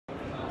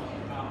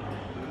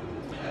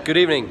Good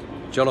evening,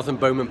 Jonathan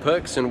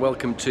Bowman-Perks, and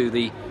welcome to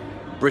the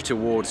Brit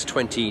Awards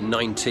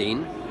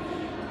 2019.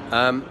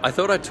 I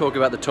thought I'd talk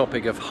about the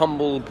topic of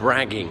humble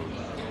bragging,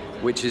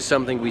 which is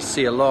something we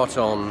see a lot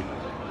on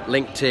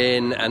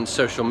LinkedIn and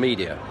social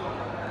media.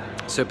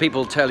 So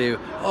people tell you,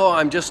 oh,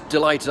 I'm just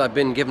delighted I've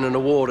been given an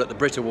award at the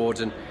Brit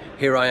Awards and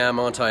here I am,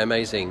 aren't I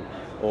amazing?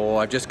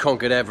 Or I've just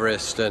conquered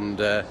Everest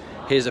and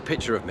here's a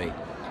picture of me.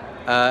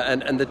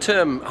 And the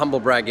term humble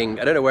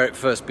bragging, I don't know where it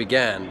first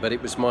began, but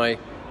it was my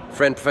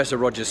friend Professor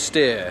Roger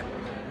Steare,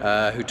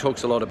 who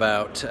talks a lot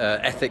about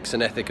ethics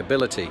and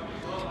ethicability.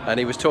 And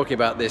he was talking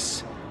about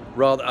this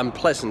rather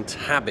unpleasant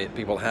habit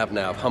people have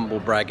now of humble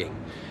bragging.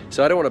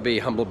 So I don't want to be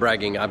humble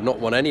bragging. I've not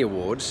won any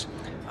awards.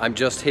 I'm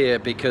just here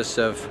because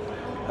of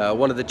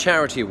one of the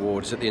charity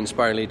awards at the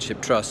Inspiring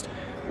Leadership Trust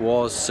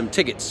was some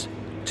tickets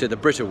to the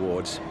Brit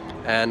Awards.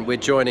 And we're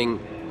joining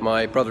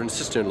my brother and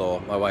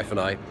sister-in-law, my wife and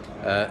I,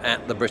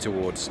 at the Brit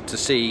Awards to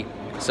see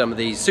some of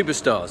these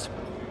superstars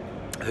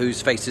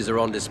whose faces are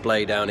on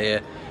display down here,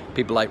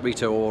 people like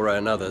Rita Ora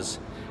and others,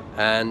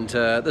 and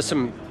there's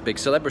some big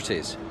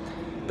celebrities.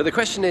 But the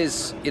question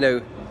is, you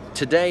know,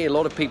 today a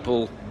lot of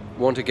people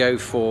want to go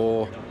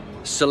for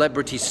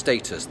celebrity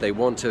status. They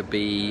want to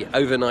be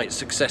overnight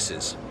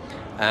successes,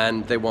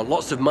 and they want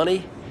lots of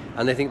money,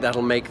 and they think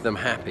that'll make them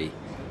happy.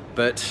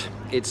 But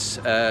it's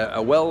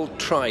a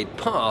well-tried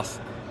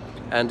path,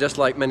 and just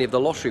like many of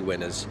the lottery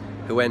winners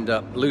who end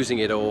up losing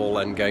it all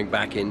and going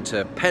back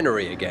into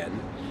penury again,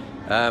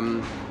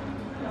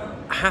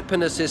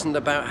 happiness isn't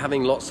about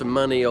having lots of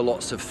money or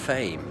lots of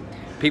fame.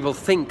 People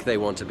think they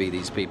want to be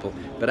these people,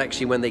 but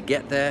actually when they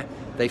get there,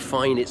 they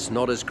find it's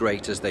not as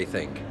great as they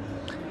think.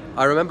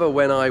 I remember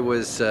when I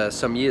was,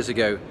 some years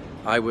ago,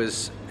 I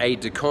was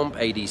aide-de-camp,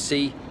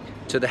 ADC,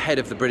 to the head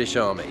of the British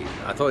Army.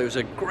 I thought it was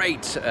a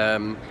great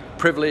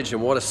privilege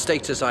and what a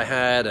status I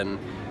had, and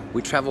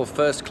we traveled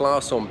first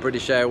class on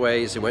British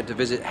Airways and went to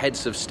visit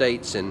heads of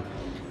states in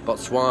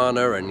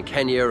Botswana and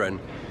Kenya and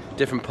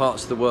different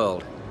parts of the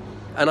world.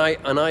 And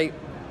I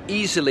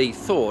easily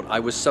thought I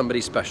was somebody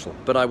special,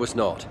 but I was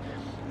not.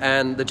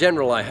 And the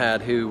general I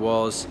had, who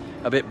was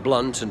a bit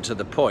blunt and to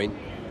the point,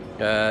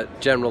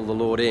 General the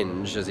Lord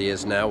Inge, as he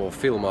is now, or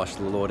Field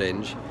Marshal Lord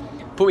Inge,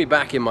 put me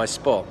back in my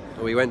spot.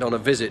 We went on a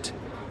visit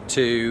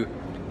to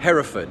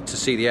Hereford to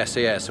see the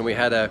SAS, and he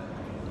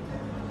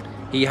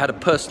had a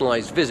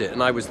personalised visit,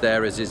 and I was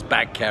there as his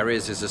bag carrier,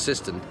 as his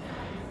assistant.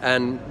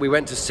 And we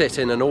went to sit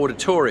in an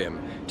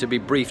auditorium to be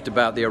briefed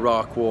about the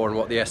Iraq War and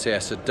what the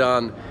SAS had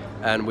done,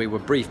 and we were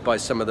briefed by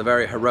some of the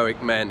very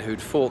heroic men who'd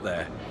fought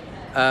there.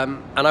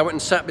 And I went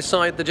and sat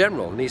beside the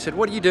general, and he said,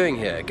 "What are you doing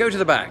here? Go to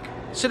the back,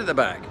 sit at the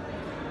back.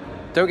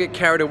 Don't get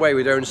carried away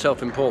with your own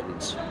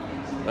self-importance."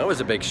 That was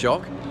a big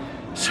shock.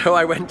 So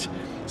I went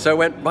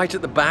right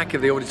at the back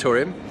of the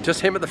auditorium,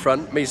 just him at the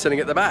front, me sitting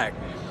at the back.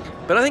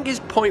 But I think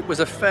his point was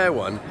a fair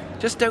one.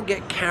 Just don't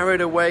get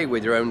carried away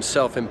with your own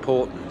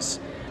self-importance,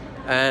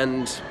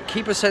 and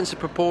keep a sense of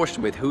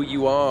proportion with who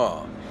you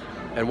are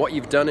and what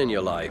you've done in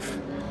your life.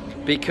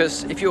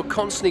 Because if you're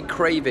constantly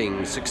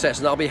craving success,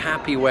 and I'll be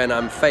happy when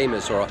I'm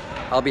famous, or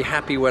I'll be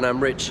happy when I'm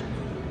rich,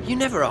 you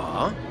never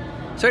are.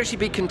 So actually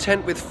be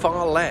content with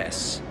far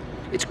less.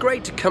 It's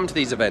great to come to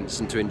these events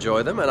and to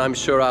enjoy them, and I'm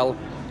sure I'll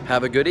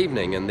have a good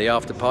evening, and the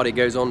after party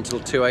goes on till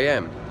 2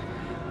 AM.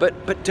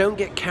 But don't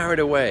get carried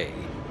away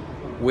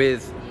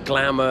with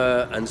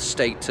glamour and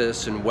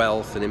status and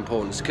wealth and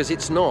importance, because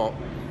it's not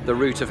the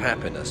root of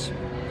happiness.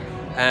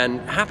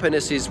 And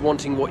happiness is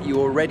wanting what you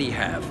already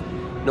have,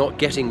 not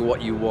getting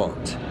what you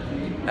want.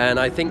 And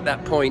I think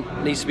that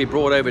point needs to be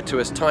brought over to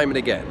us time and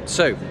again.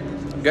 So,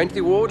 I'm going to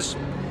the awards,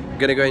 I'm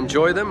going to go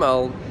enjoy them.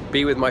 I'll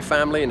be with my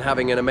family and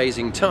having an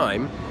amazing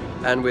time,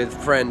 and with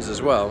friends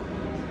as well.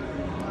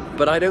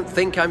 But I don't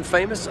think I'm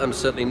famous. I'm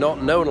certainly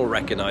not. No one will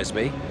recognize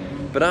me.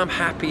 But I'm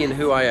happy in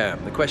who I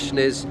am. The question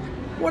is,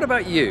 what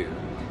about you?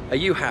 Are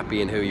you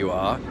happy in who you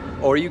are?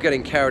 Or are you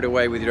getting carried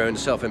away with your own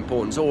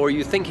self-importance? Or are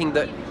you thinking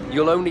that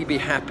you'll only be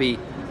happy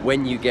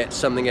when you get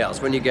something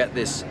else, when you get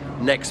this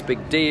next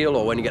big deal,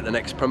 or when you get the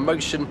next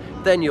promotion,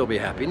 then you'll be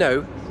happy?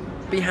 No,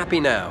 be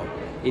happy now.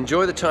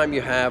 Enjoy the time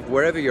you have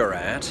wherever you're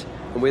at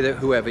and with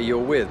whoever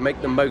you're with.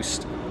 Make the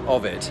most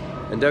of it,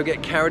 and don't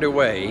get carried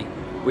away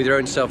with your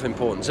own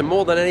self-importance. And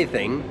more than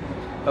anything,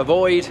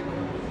 avoid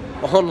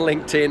on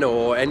LinkedIn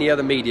or any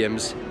other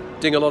mediums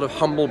doing a lot of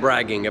humble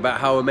bragging about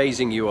how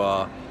amazing you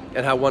are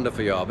and how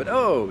wonderful you are. But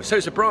oh, so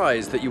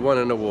surprised that you won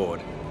an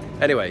award.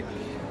 Anyway,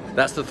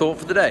 that's the thought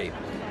for the day.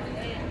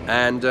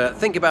 And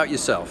think about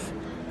yourself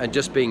and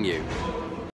just being you.